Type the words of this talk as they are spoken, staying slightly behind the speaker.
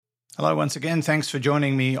Hello once again. Thanks for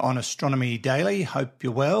joining me on Astronomy Daily. Hope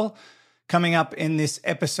you're well. Coming up in this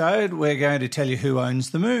episode, we're going to tell you who owns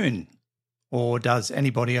the moon. Or does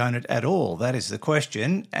anybody own it at all? That is the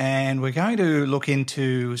question. And we're going to look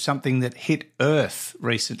into something that hit Earth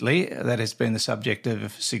recently that has been the subject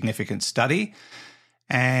of significant study.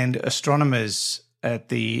 And astronomers at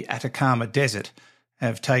the Atacama Desert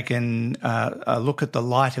have taken a look at the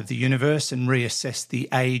light of the universe and reassessed the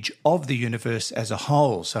age of the universe as a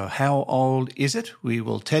whole. So how old is it? We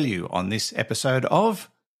will tell you on this episode of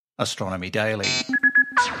Astronomy Daily.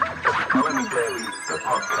 Astronomy Daily, the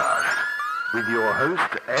podcast, with your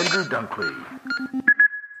host, Andrew Dunkley.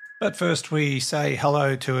 But first we say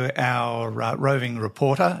hello to our roving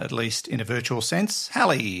reporter, at least in a virtual sense,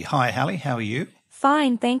 Hallie. Hi, Hallie. How are you?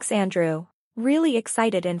 Fine, thanks, Andrew. Really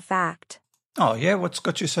excited, in fact. Oh, yeah? What's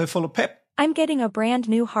got you so full of pep? I'm getting a brand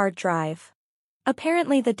new hard drive.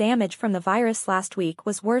 Apparently the damage from the virus last week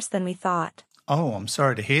was worse than we thought. Oh, I'm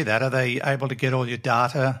sorry to hear that. Are they able to get all your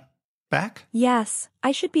data back? Yes,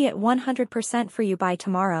 I should be at 100% for you by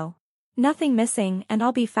tomorrow. Nothing missing, and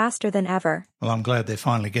I'll be faster than ever. Well, I'm glad they're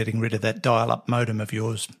finally getting rid of that dial-up modem of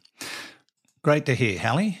yours. Great to hear,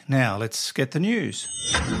 Hallie. Now, let's get the news.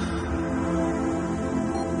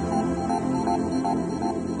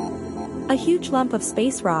 A huge lump of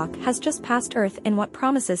space rock has just passed Earth in what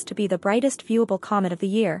promises to be the brightest viewable comet of the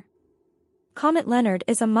year. Comet Leonard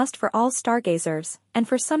is a must for all stargazers, and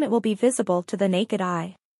for some it will be visible to the naked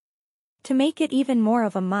eye. To make it even more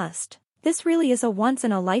of a must, this really is a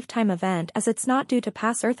once-in-a-lifetime event, as it's not due to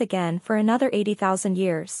pass Earth again for another 80,000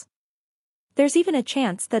 years. There's even a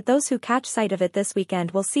chance that those who catch sight of it this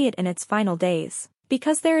weekend will see it in its final days,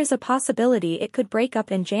 because there is a possibility it could break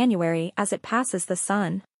up in January as it passes the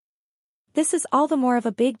Sun. This is all the more of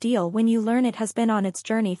a big deal when you learn it has been on its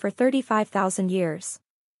journey for 35,000 years.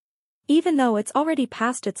 Even though it's already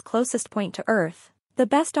past its closest point to Earth, the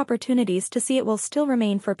best opportunities to see it will still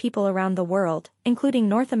remain for people around the world, including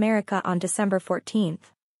North America on December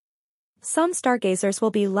 14th. Some stargazers will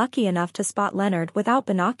be lucky enough to spot Leonard without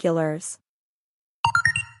binoculars.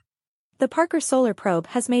 The Parker Solar Probe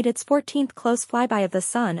has made its 14th close flyby of the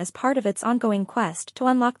Sun as part of its ongoing quest to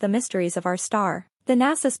unlock the mysteries of our star. The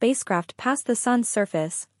NASA spacecraft passed the Sun's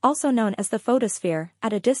surface, also known as the photosphere,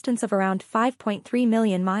 at a distance of around 5.3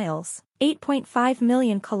 million miles, 8.5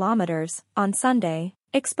 million kilometers, on Sunday,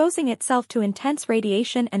 exposing itself to intense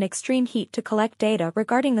radiation and extreme heat to collect data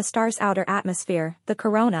regarding the star's outer atmosphere, the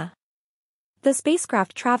corona. The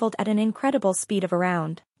spacecraft traveled at an incredible speed of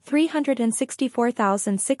around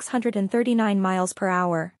 364,639 miles per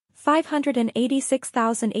hour,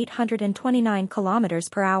 586,829 kilometers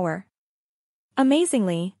per hour.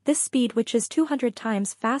 Amazingly, this speed, which is 200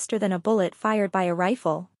 times faster than a bullet fired by a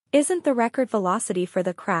rifle, isn't the record velocity for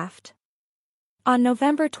the craft. On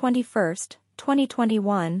November 21,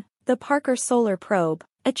 2021, the Parker Solar Probe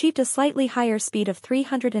achieved a slightly higher speed of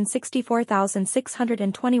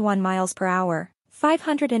 364,621 miles per hour,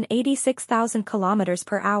 586,000 kilometers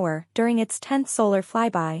per hour during its 10th solar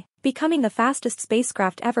flyby, becoming the fastest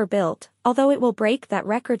spacecraft ever built, although it will break that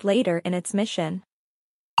record later in its mission.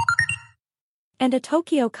 And a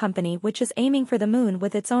Tokyo company which is aiming for the moon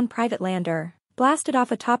with its own private lander, blasted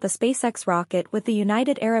off atop a SpaceX rocket with the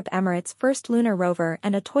United Arab Emirates' first lunar rover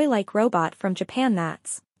and a toy-like robot from Japan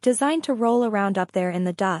that's designed to roll around up there in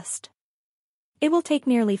the dust. It will take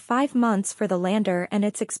nearly 5 months for the lander and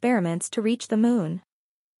its experiments to reach the moon.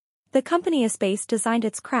 The company Space designed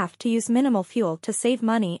its craft to use minimal fuel to save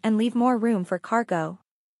money and leave more room for cargo.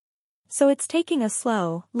 So it's taking a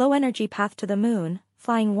slow, low-energy path to the moon,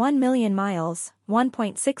 flying 1 million miles,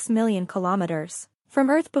 1.6 million kilometers, from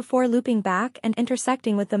Earth before looping back and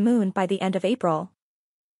intersecting with the moon by the end of April.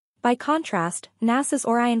 By contrast, NASA's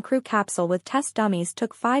Orion crew capsule with test dummies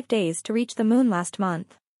took 5 days to reach the moon last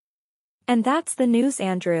month. And that's the news,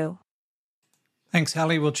 Andrew. Thanks,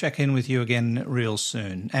 Hallie. We'll check in with you again real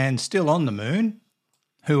soon. And still on the moon,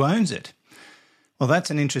 who owns it? Well, that's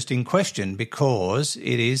an interesting question because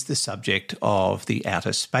it is the subject of the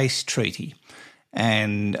Outer Space Treaty.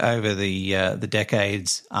 And over the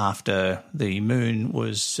decades after the moon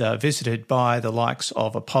was visited by the likes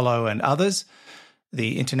of Apollo and others,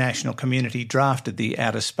 the international community drafted the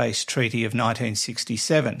Outer Space Treaty of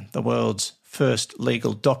 1967, the world's first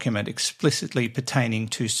legal document explicitly pertaining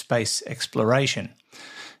to space exploration.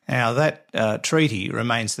 Now, that treaty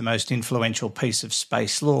remains the most influential piece of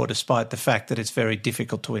space law, despite the fact that it's very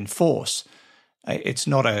difficult to enforce. It's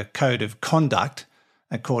not a code of conduct,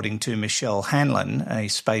 according to Michelle Hanlon, a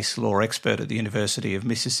space law expert at the University of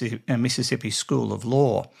Mississippi School of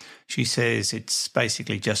Law. She says it's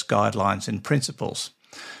basically just guidelines and principles.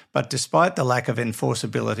 But despite the lack of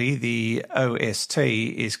enforceability, the OST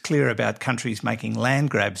is clear about countries making land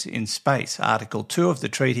grabs in space. Article 2 of the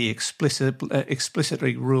treaty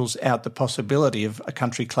explicitly rules out the possibility of a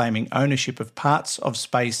country claiming ownership of parts of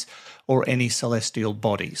space or any celestial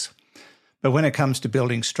bodies. But when it comes to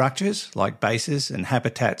building structures like bases and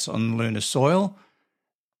habitats on lunar soil,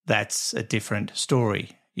 that's a different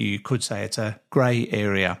story. You could say it's a grey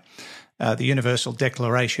area. The Universal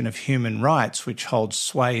Declaration of Human Rights, which holds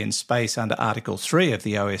sway in space under Article 3 of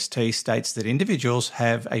the OST, states that individuals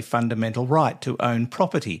have a fundamental right to own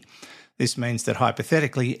property. This means that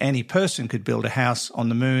hypothetically any person could build a house on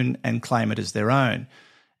the moon and claim it as their own,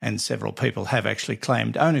 and several people have actually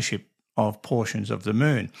claimed ownership of portions of the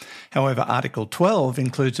moon. However, Article 12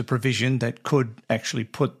 includes a provision that could actually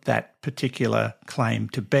put that particular claim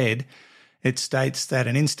to bed. It states that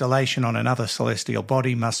an installation on another celestial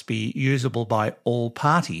body must be usable by all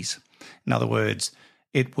parties. In other words,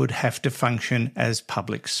 it would have to function as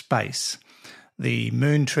public space. The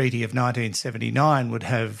Moon Treaty of 1979 would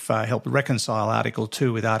have helped reconcile Article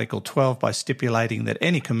 2 with Article 12 by stipulating that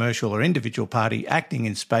any commercial or individual party acting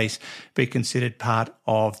in space be considered part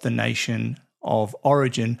of the nation of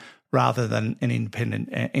origin rather than an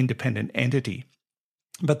independent entity.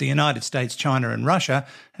 But the United States, China and Russia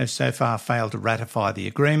have so far failed to ratify the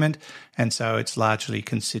agreement, and so it's largely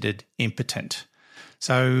considered impotent.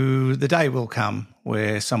 So the day will come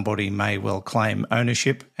where somebody may well claim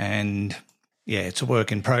ownership, and it's a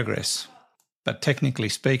work in progress. But technically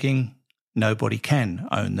speaking, nobody can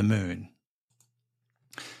own the moon.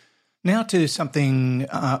 Now to something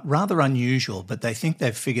rather unusual, but they think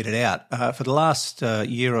they've figured it out. For the last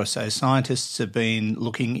year or so, scientists have been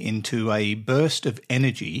looking into a burst of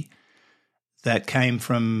energy that came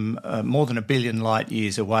from more than 1 billion light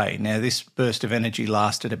years away. Now, this burst of energy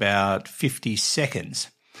lasted about 50 seconds,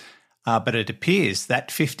 but it appears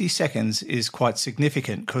that 50 seconds is quite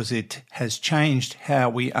significant because it has changed how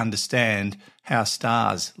we understand how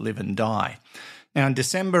stars live and die. Now, in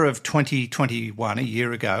December of 2021, a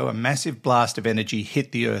year ago, a massive blast of energy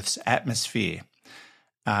hit the Earth's atmosphere.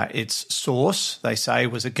 Its source, they say,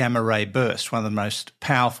 was a gamma-ray burst, one of the most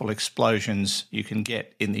powerful explosions you can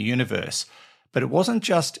get in the universe. But it wasn't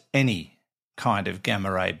just any kind of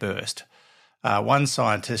gamma-ray burst. One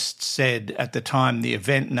scientist said at the time the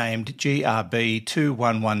event, named GRB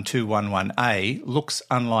 211211A, looks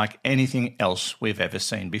unlike anything else we've ever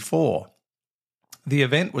seen before. The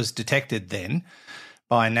event was detected then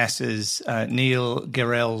by NASA's Neil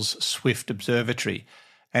Gehrels Swift Observatory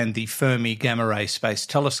and the Fermi Gamma Ray Space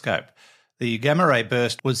Telescope. The gamma ray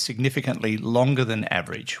burst was significantly longer than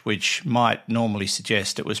average, which might normally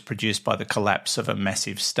suggest it was produced by the collapse of a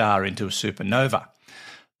massive star into a supernova.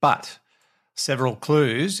 But several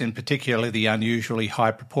clues, in particular the unusually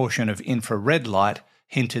high proportion of infrared light,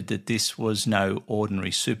 hinted that this was no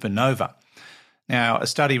ordinary supernova. Now, a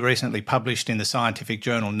study recently published in the scientific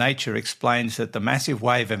journal Nature explains that the massive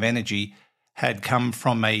wave of energy had come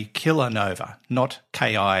from a kilonova, not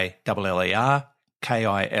K-I-L-L-E-R,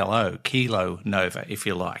 K-I-L-O, kilonova, if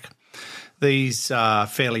you like. These are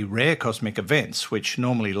fairly rare cosmic events, which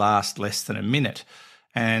normally last less than a minute,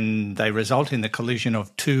 and they result in the collision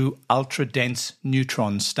of two ultra-dense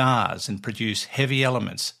neutron stars and produce heavy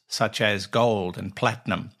elements such as gold and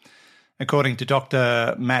platinum. According to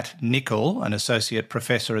Dr. Matt Nicol, an associate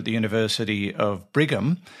professor at the University of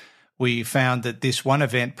Brigham, we found that this one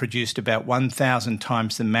event produced about 1,000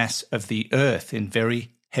 times the mass of the Earth in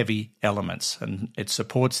very heavy elements, and it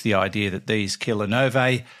supports the idea that these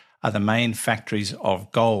kilonovae are the main factories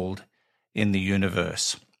of gold in the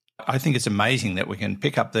universe. I think it's amazing that we can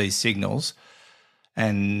pick up these signals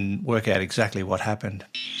and work out exactly what happened.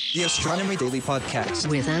 The Astronomy Daily Podcast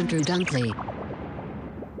with Andrew Dunkley.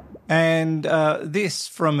 And this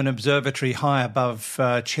from an observatory high above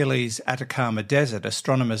Chile's Atacama Desert.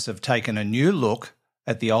 Astronomers have taken a new look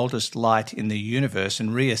at the oldest light in the universe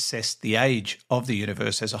and reassessed the age of the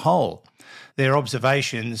universe as a whole. Their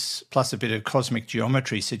observations, plus a bit of cosmic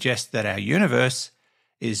geometry, suggest that our universe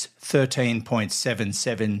is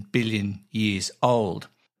 13.77 billion years old.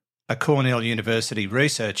 A Cornell University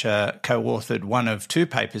researcher co-authored one of two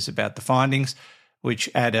papers about the findings, which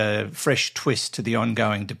add a fresh twist to the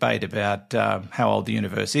ongoing debate about how old the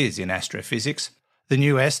universe is in astrophysics. The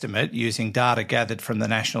new estimate, using data gathered from the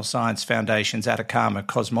National Science Foundation's Atacama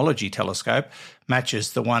Cosmology Telescope,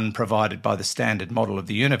 matches the one provided by the Standard Model of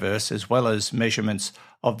the Universe, as well as measurements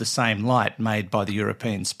of the same light made by the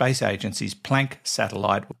European Space Agency's Planck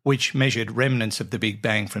satellite, which measured remnants of the Big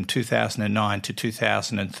Bang from 2009 to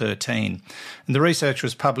 2013. And the research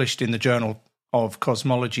was published in the Journal of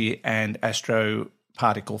Cosmology and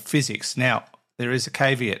Astroparticle Physics. Now, there is a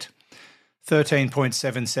caveat.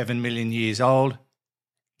 13.77 million years old,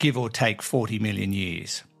 give or take 40 million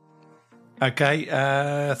years. Okay,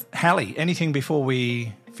 Hallie, anything before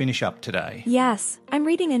we finish up today? Yes, I'm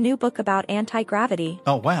reading a new book about anti-gravity.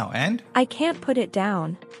 Oh, wow, and? I can't put it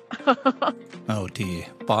down. Oh, dear.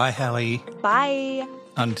 Bye, Hallie. Bye.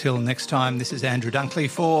 Until next time, this is Andrew Dunkley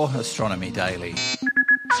for Astronomy Daily.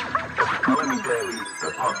 Astronomy Daily,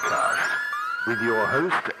 the podcast, with your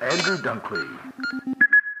host, Andrew Dunkley.